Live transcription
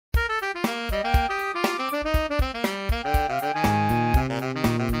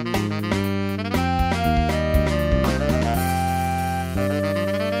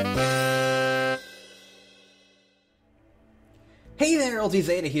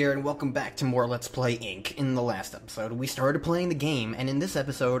Ultizeta here, and welcome back to more Let's Play Inc. In the last episode, we started playing the game, and in this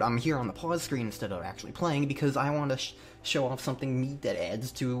episode, I'm here on the pause screen instead of actually playing because I want to show off something neat that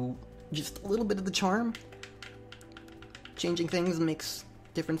adds to just a little bit of the charm. Changing things makes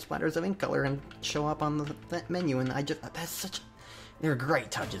different splatters of ink color and show up on that menu, and they're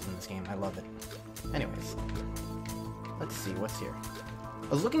great touches in this game. I love it. Anyways, let's see what's here. I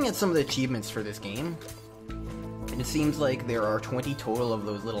was looking at some of the achievements for this game, and it seems like there are 20 total of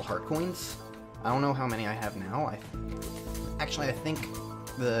those little heart coins. I don't know how many I have now. I think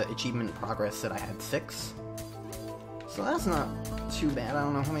the achievement progress said I had 6. So that's not too bad. I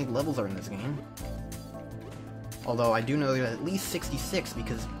don't know how many levels are in this game. Although I do know there's at least 66,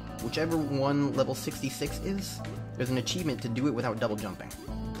 because whichever one level 66 is, there's an achievement to do it without double jumping.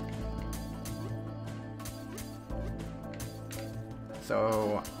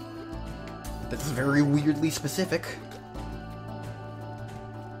 So this is very weirdly specific.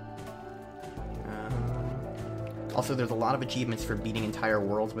 Also, there's a lot of achievements for beating entire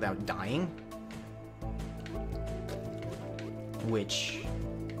worlds without dying. Which,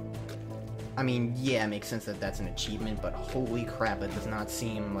 I mean, yeah, it makes sense that that's an achievement, but holy crap, it does not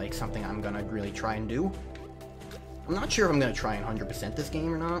seem like something I'm gonna really try and do. I'm not sure if I'm gonna try and 100% this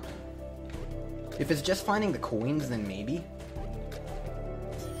game or not. If it's just finding the coins, then maybe.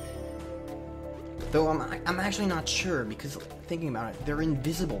 Though I'm actually not sure, because thinking about it, they're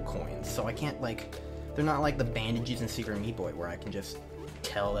invisible coins, so I can't, they're not like the bandages in Secret Meat Boy, where I can just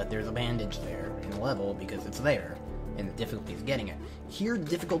tell that there's a bandage there in a level because it's there, and the difficulty is getting it. Here, the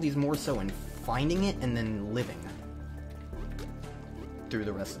difficulty is more so in finding it and then living through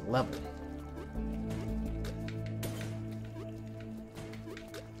the rest of the level.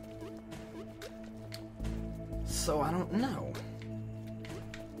 So I don't know.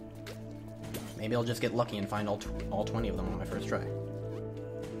 Maybe I'll just get lucky and find all 20 of them on my first try.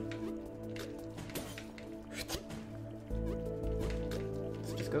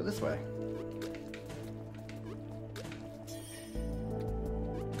 Let's just go this way.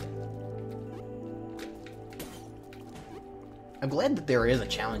 I'm glad that there is a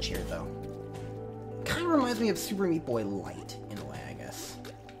challenge here, though. Kind of reminds me of Super Meat Boy Light, in a way, I guess.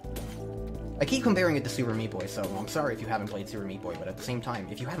 I keep comparing it to Super Meat Boy, so I'm sorry if you haven't played Super Meat Boy, but at the same time,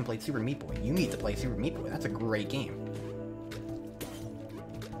 if you haven't played Super Meat Boy, you need to play Super Meat Boy. That's a great game.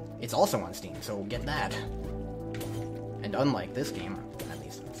 It's also on Steam, so get that. And unlike this game, at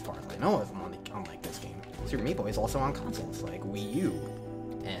least as far as I know of, unlike this game, Super Meat Boy is also on consoles like Wii U,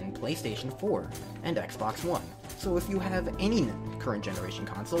 and PlayStation 4, and Xbox One. So if you have any current generation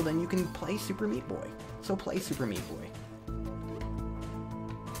console, then you can play Super Meat Boy. So play Super Meat Boy.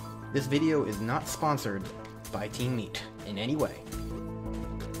 This video is not sponsored by Team Meat in any way.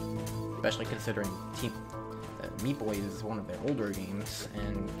 Especially considering Meat Boy is one of their older games,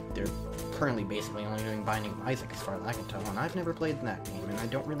 and they're currently basically only doing Binding of Isaac as far as I can tell, and I've never played that game, and I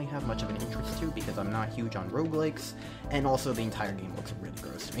don't really have much of an interest to because I'm not huge on roguelikes, and also the entire game looks really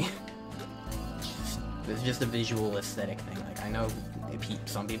gross to me. It's just a visual aesthetic thing. Like, I know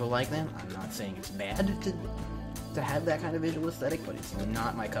some people like that. I'm not saying it's bad to have that kind of visual aesthetic, but it's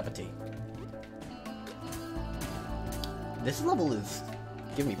not my cup of tea. This level is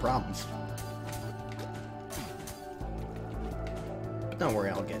giving me problems. But don't worry,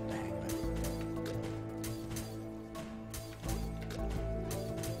 I'll get the hang of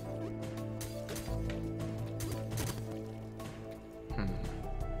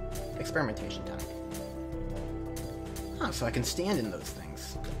it. Experimentation time. So I can stand in those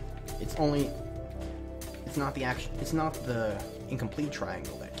things. It's not the incomplete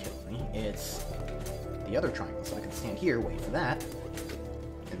triangle that killed me, it's the other triangle. So I can stand here, wait for that,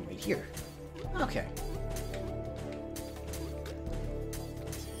 and wait here. Okay.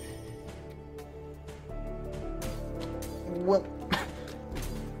 Well,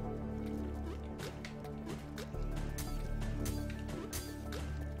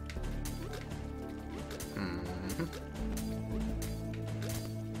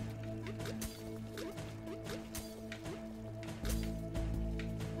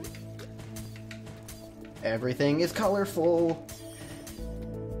 everything is colorful.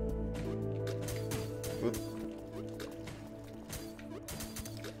 Oop.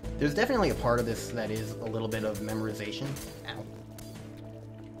 There's definitely a part of this that is a little bit of memorization.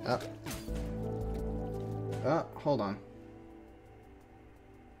 Ow. Hold on.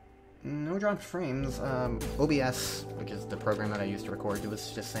 No dropped frames. OBS, which is the program that I use to record, it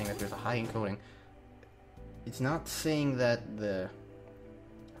was just saying that there's a high encoding. It's not saying that the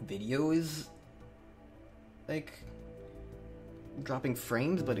video is like dropping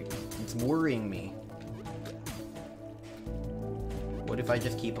frames, but it's worrying me. What if I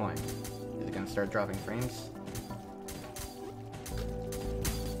just keep playing? Is it gonna start dropping frames?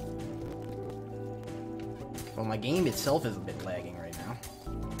 Well, my game itself is a bit lagging right now.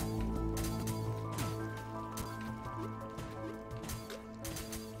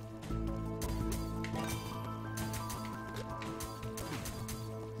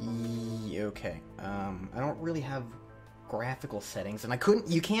 Okay, I don't really have graphical settings, and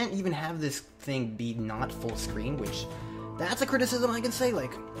you can't even have this thing be not full screen, which, that's a criticism I can say,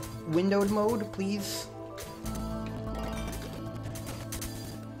 like, windowed mode, please.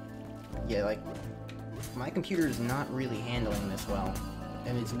 Yeah, like, my computer is not really handling this well,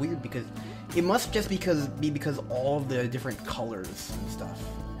 and it's weird because, it must just be because all of the different colors and stuff,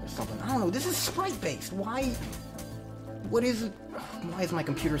 or something. I don't know, this is sprite-based, why is my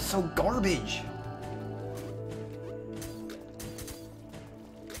computer so garbage?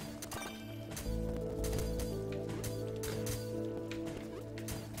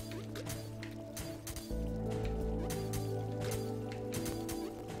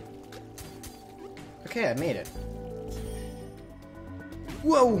 Okay, I made it.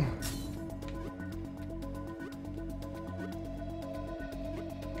 Whoa!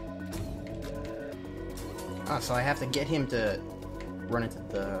 Ah, so I have to get him to run into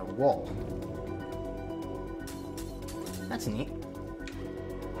the wall. That's neat.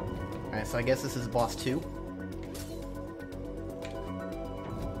 Alright, so I guess this is boss 2.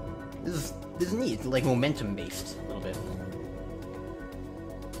 This is neat. It's like momentum based a little bit.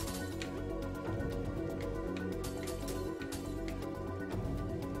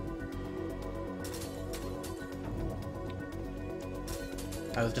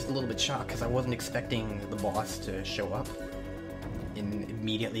 I was just a little bit shocked because I wasn't expecting the boss to show up and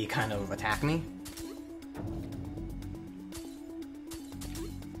immediately kind of attack me.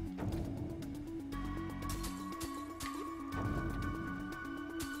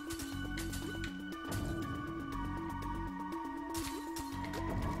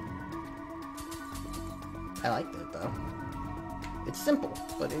 I liked it though. It's simple,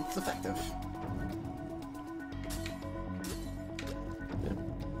 but it's effective.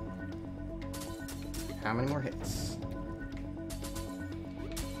 How many more hits?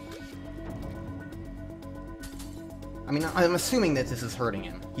 I mean, I'm assuming that this is hurting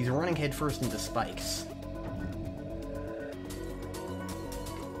him. He's running headfirst into spikes.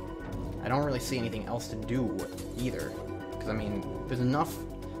 I don't really see anything else to do either. Because, I mean, there's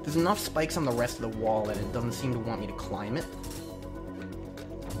enough spikes on the rest of the wall that it doesn't seem to want me to climb it.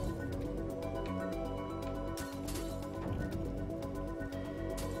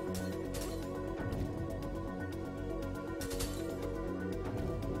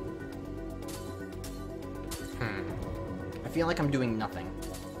 I feel like I'm doing nothing.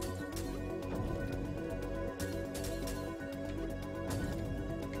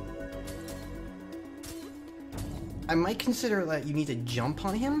 I might consider that you need to jump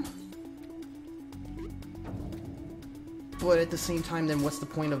on him. But at the same time, then what's the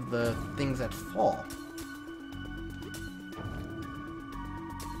point of the things that fall?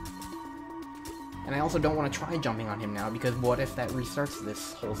 And I also don't want to try jumping on him now, because what if that restarts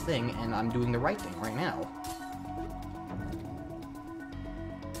this whole thing and I'm doing the right thing right now?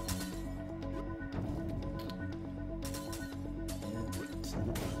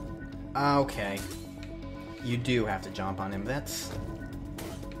 Okay. You do have to jump on him, that's...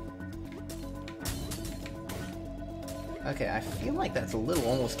 Okay, I feel like that's a little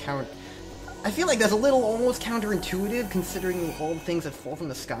almost counterintuitive, considering all the things that fall from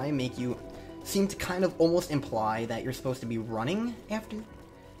the sky make you seem to kind of almost imply that you're supposed to be running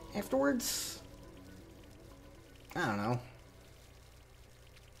afterwards? I don't know.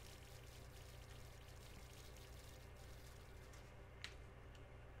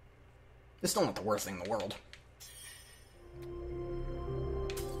 It's still not the worst thing in the world.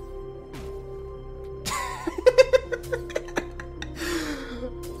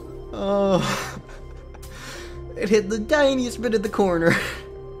 Oh, it hit the tiniest bit of the corner.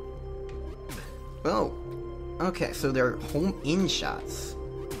 Oh, okay, so they're home-in shots.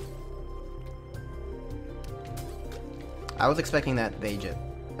 I was expecting that they just...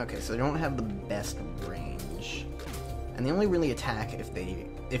 Okay, so they don't have the best range. And they only really attack if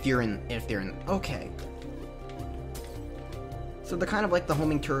they're in... Okay. So they're kind of like the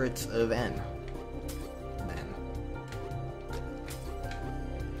homing turrets of N. Then.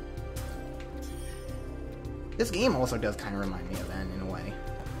 This game also does kind of remind me of N in a way.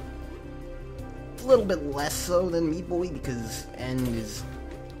 A little bit less so than Meat Boy, because N is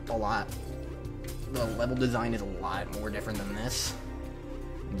a lot... The level design is a lot more different than this.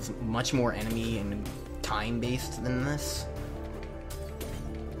 It's much more enemy and time-based than this.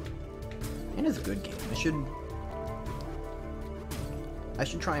 It is a good game. I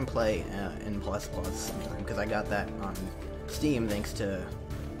should try and play in Plus sometime, because I got that on Steam thanks to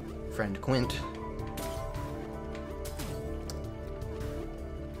friend Quint.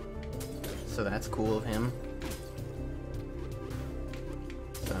 So that's cool of him.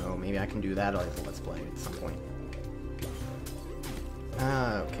 So maybe I can do that as a Let's Play at some point.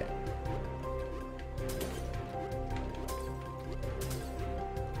 Okay.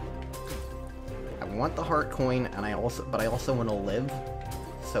 I want the heart coin, and I also want to live.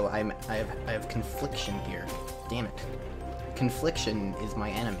 So I have confliction here. Damn it. Confliction is my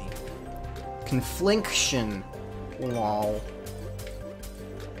enemy. Confliction. Lol.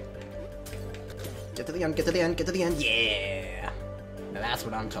 Get to the end, get to the end, get to the end. Yeah! Now that's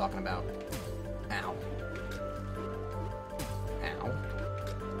what I'm talking about. Ow. Ow.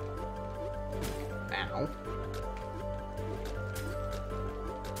 Ow.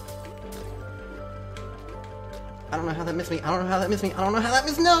 I don't know how that missed me. I don't know how that missed me. I don't know how that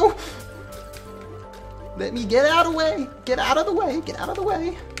missed. No! Let me get out of the way. Get out of the way. Get out of the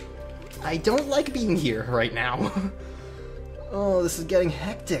way. I don't like being here right now. Oh, this is getting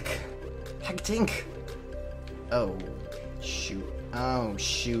hectic. Hectic. Oh, shoot. Oh,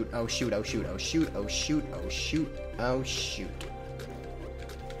 shoot. Oh, shoot. Oh, shoot. Oh, shoot. Oh, shoot. Oh, shoot. Oh, shoot.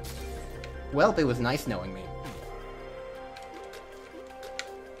 Well, it was nice knowing me.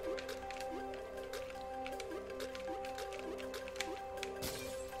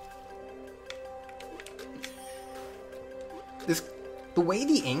 The way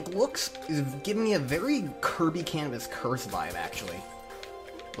the ink looks is giving me a very Kirby Canvas Curse vibe, actually.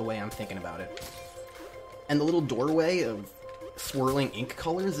 The way I'm thinking about it. And the little doorway of swirling ink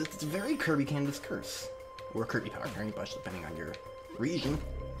colors, it's very Kirby Canvas Curse. Or Kirby Power Carrying Bush, depending on your region.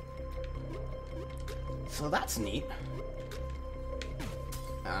 So that's neat.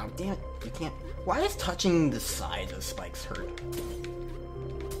 Oh, damn it. You can't... Why is touching the sides of spikes hurt?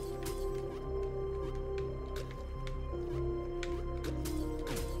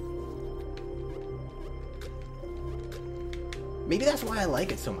 Maybe that's why I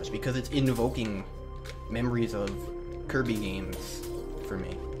like it so much, because it's invoking memories of Kirby games for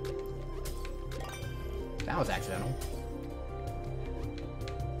me. That was accidental.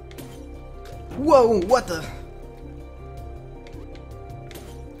 Whoa, what the?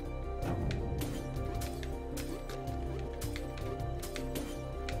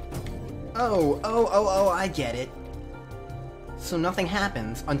 Oh, I get it. So nothing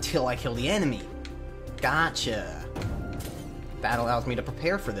happens until I kill the enemy. Gotcha. That allows me to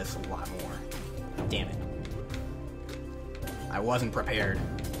prepare for this a lot more. Damn it. I wasn't prepared.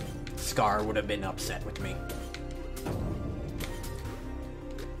 Scar would have been upset with me.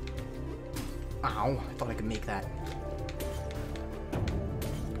 Ow, I thought I could make that.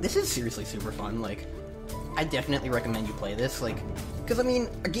 This is seriously super fun, like, I definitely recommend you play this, like, because, I mean,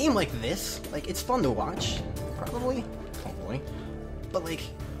 a game like this, like, it's fun to watch, probably, hopefully, but, like,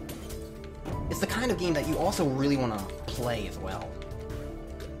 it's the kind of game that you also really want to play as well.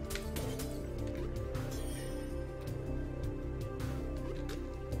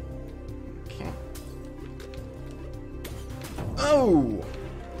 Okay. Oh!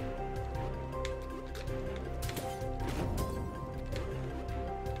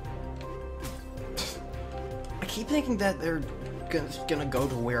 I keep thinking that they're gonna go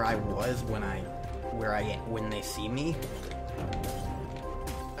to where I was when they see me.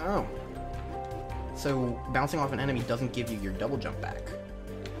 Oh. So, bouncing off an enemy doesn't give you your double jump back.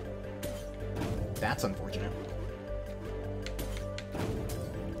 That's unfortunate.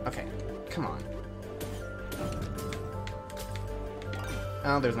 Okay, come on.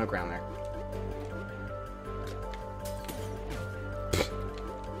 Oh, there's no ground there.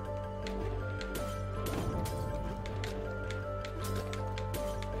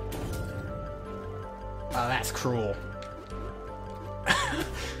 Oh, that's cruel.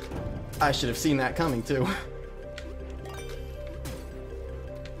 I should have seen that coming, too.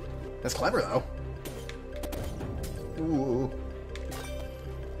 That's clever, though. Ooh.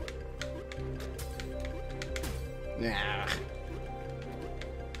 Nah.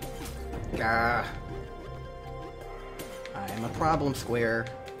 Gah. I'm a problem square.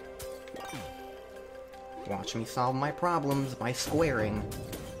 Watch me solve my problems by squaring.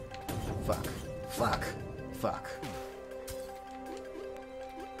 Fuck. Fuck. Fuck.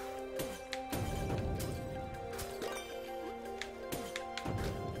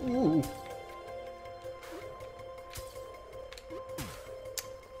 Ooh.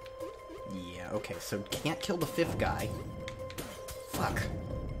 Yeah, okay, so can't kill the fifth guy. Fuck.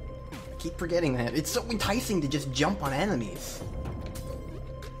 I keep forgetting that. It's so enticing to just jump on enemies.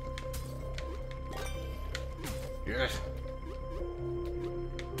 Ugh.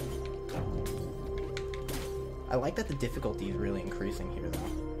 I like that the difficulty is really increasing here,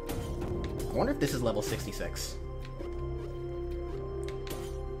 though. I wonder if this is level 66.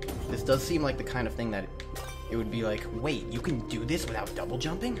 This does seem like the kind of thing that it would be like, wait, you can do this without double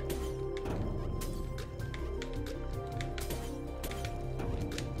jumping?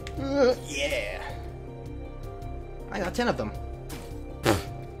 Yeah! I got 10 of them.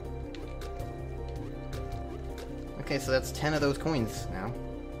 Okay, so that's 10 of those coins now.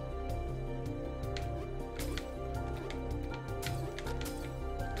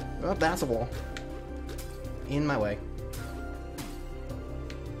 Oh, that's a wall. In my way.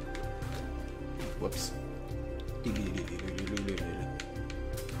 Whoops.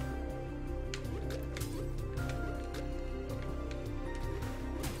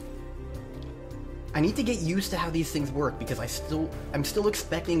 I need to get used to how these things work because I'm still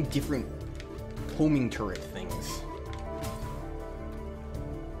expecting different homing turret things.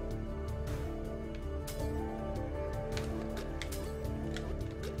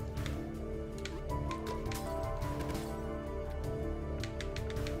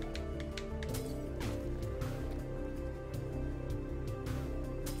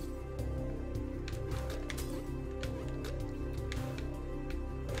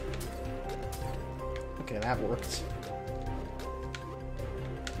 Okay, that worked.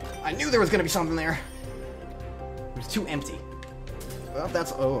 I knew there was gonna be something there. It was too empty. Well,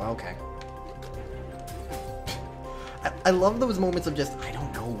 that's... oh, okay. I love those moments of just, I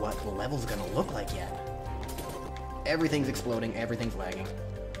don't know what the level's gonna look like yet. Everything's exploding, everything's lagging.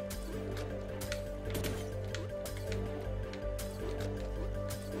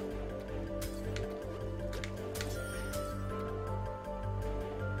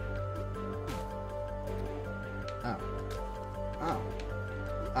 Oh. Oh.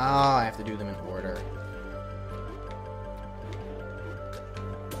 Oh, I have to do them in order.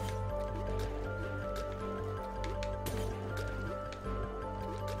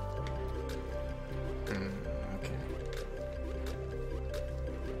 Okay.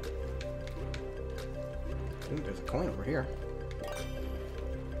 Ooh, there's a coin over here.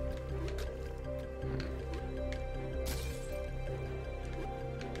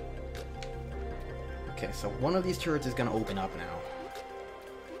 Okay, so one of these turrets is gonna open up now.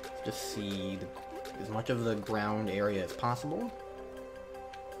 Let's just see as much of the ground area as possible.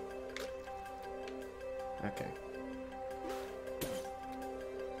 Okay.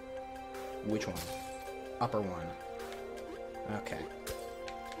 Which one? Upper one. Okay.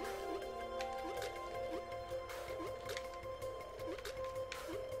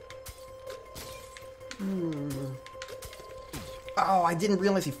 Oh, I didn't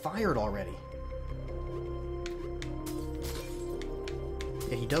realize he fired already.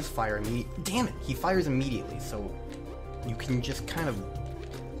 Yeah, he does fire immediately. Damn it, he fires immediately, so you can just kind of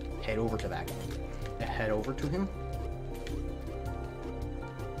head over to that. Head over to him.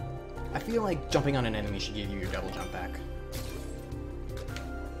 I feel like jumping on an enemy should give you your double jump back.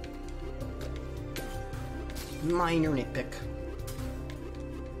 Minor nitpick.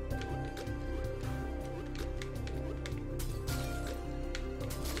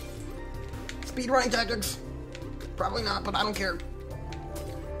 Speedrunning tactics! Probably not, but I don't care.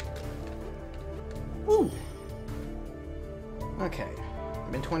 Woo! Okay.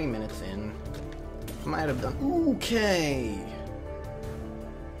 I've been 20 minutes in. I might have done... Okay!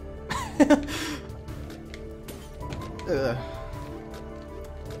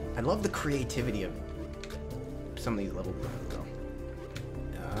 I love the creativity of some of these levels, though.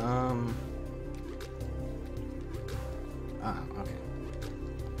 Okay.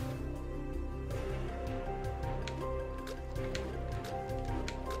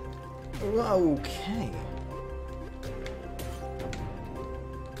 Okay.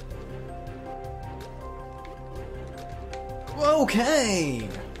 Okay!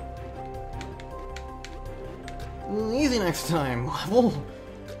 Easy next time. Whoa.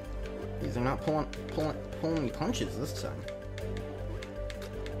 These are not pulling me punches this time.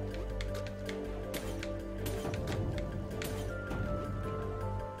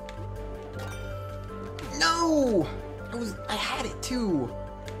 No! I had it too.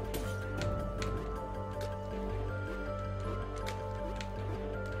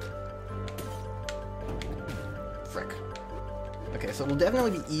 Frick. Okay, so it'll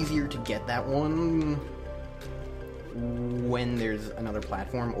definitely be easier to get that one when there's another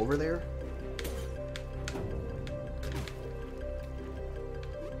platform over there.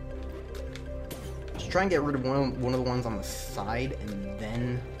 Just try and get rid of one of the ones on the side and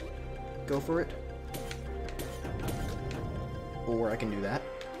then go for it. Or I can do that.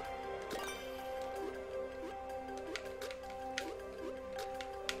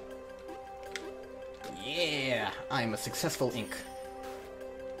 I am a successful ink.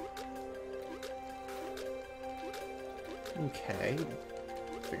 Okay.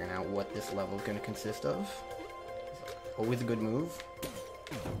 Figuring out what this level is going to consist of. Always a good move.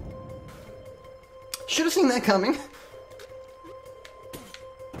 Should have seen that coming.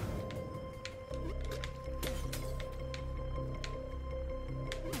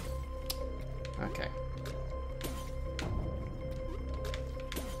 Okay.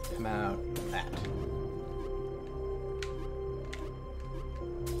 How about that?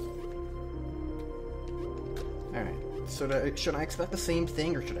 Alright. So should I expect the same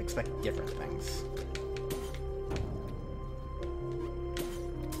thing, or should I expect different things?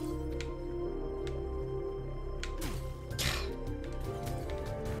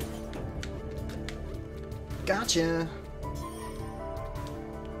 Gotcha!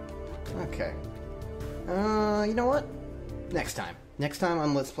 Okay. You know what? Next time. Next time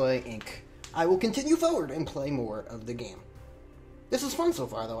on Let's Play Ink, I will continue forward and play more of the game. This is fun so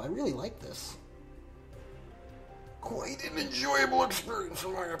far, though. I really like this. Quite an enjoyable experience,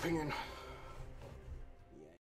 in my opinion.